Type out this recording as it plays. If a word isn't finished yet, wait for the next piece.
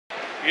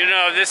You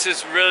know, this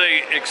is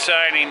really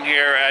exciting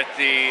here at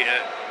the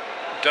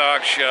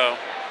dog show.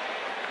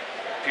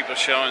 People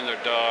showing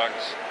their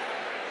dogs.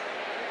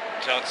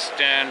 It's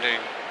outstanding.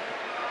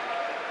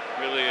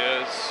 Really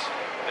is.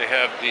 They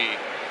have the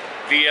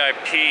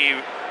VIP,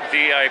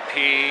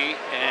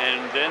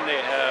 and then they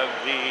have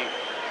the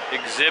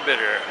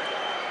exhibitor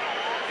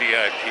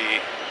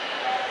VIP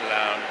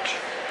lounge.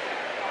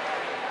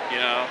 You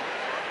know,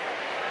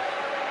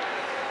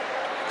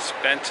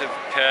 expensive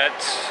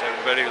pets.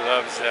 Everybody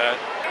loves that.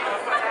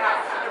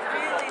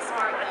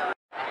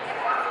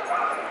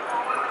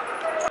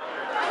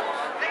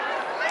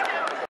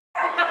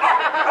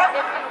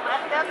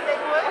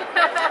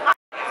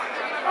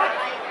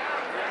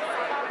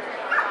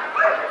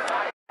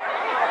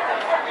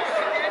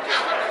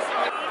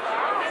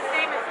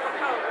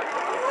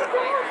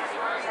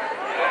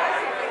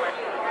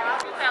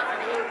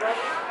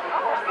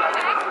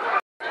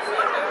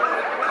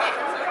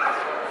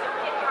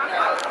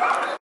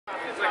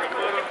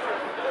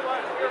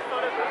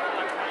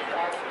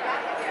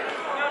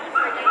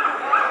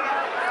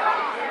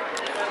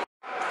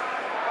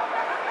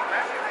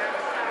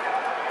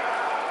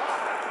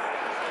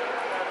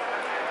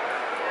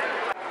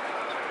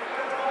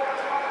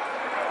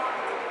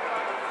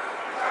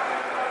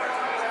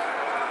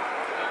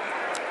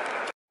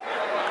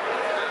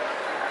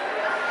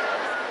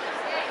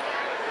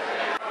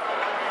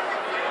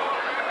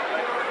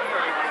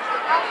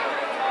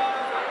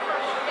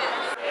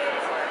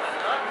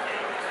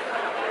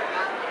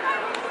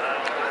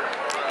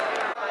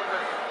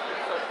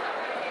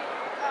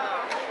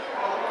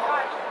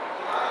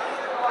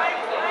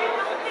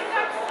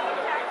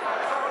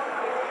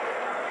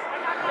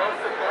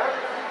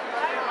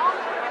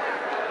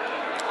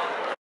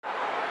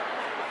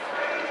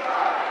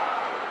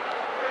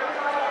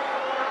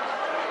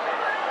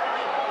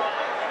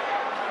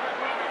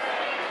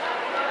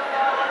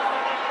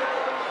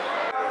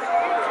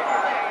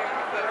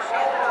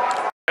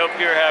 I hope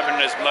you're having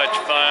as much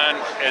fun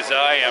as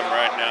I am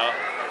right now,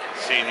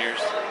 seniors,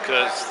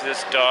 because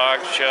this dog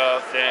show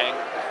thing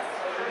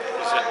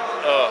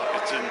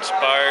it's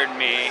inspired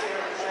me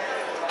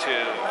to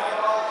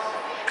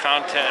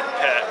content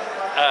pet.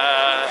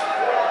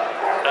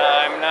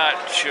 I'm not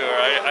sure.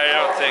 I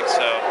don't think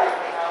so,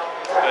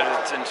 but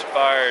it's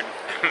inspired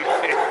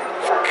me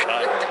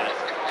content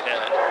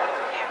pet.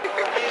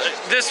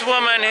 This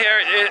woman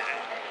here,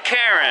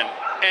 Karen.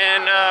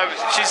 And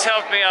she's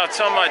helped me out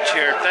so much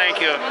here.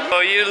 Thank you. Oh,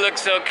 you look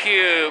so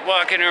cute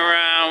walking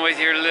around with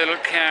your little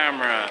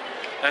camera.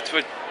 That's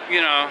what,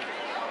 you know.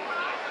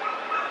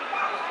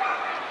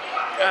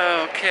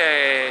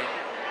 Okay.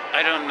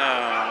 I don't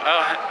know.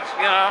 Oh,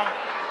 you know,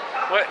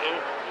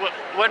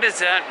 what does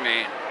that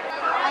mean?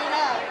 I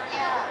know,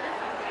 yeah.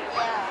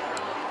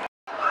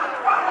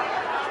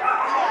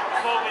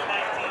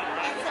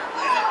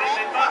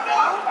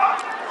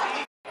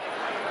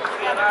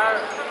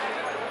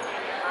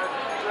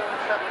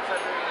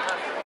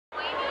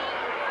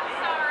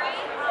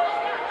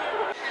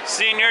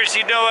 Seniors,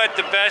 you know what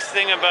the best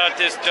thing about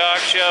this dog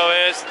show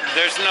is?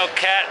 There's no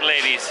cat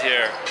ladies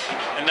here.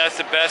 And that's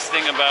the best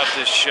thing about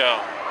this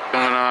show.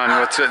 Going on,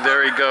 what's it?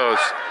 There he goes.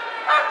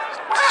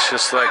 It's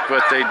just like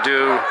what they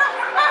do.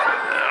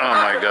 Oh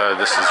my God,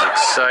 this is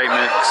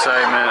excitement.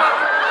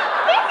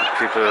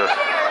 People,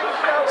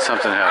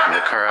 something happened,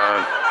 the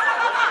crowd.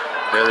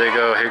 There they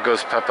go, here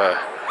goes Papa.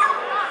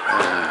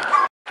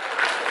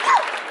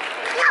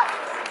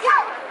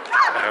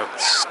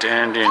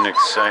 Outstanding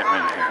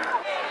excitement here.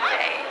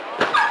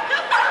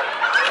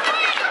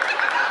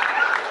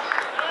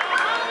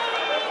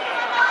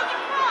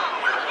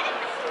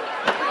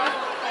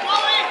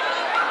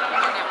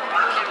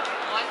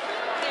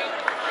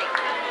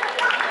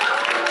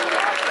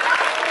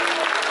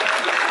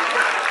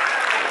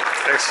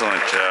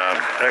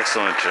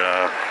 Excellent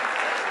job.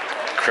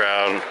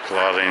 Crowd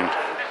applauding.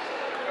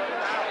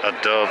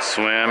 Adult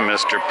Swim,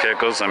 Mr.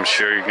 Pickles. I'm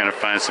sure you're going to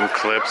find some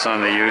clips on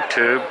the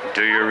YouTube.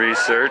 Do your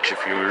research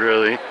if you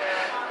really.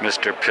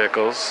 Mr.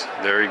 Pickles.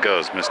 There he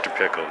goes, Mr.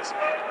 Pickles.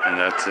 And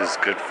that's his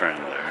good friend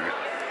there.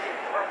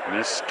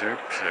 Mr.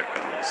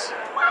 Pickles.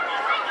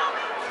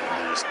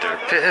 Mr.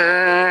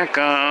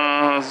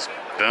 Pickles.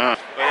 Done.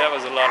 Well, that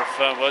was a lot of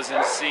fun,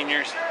 wasn't it,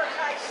 seniors?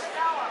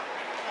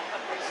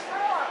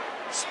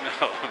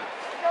 Smell them.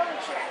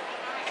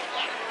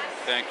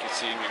 Thank you,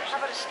 seniors. How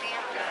about a stamp?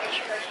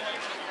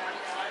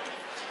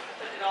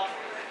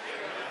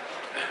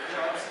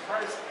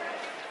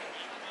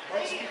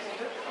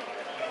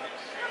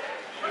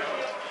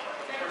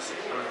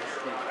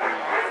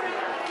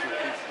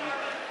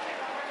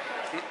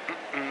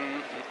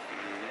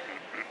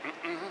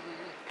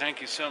 Thank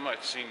you so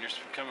much, seniors,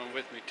 for coming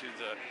with me to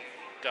the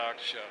dog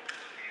show.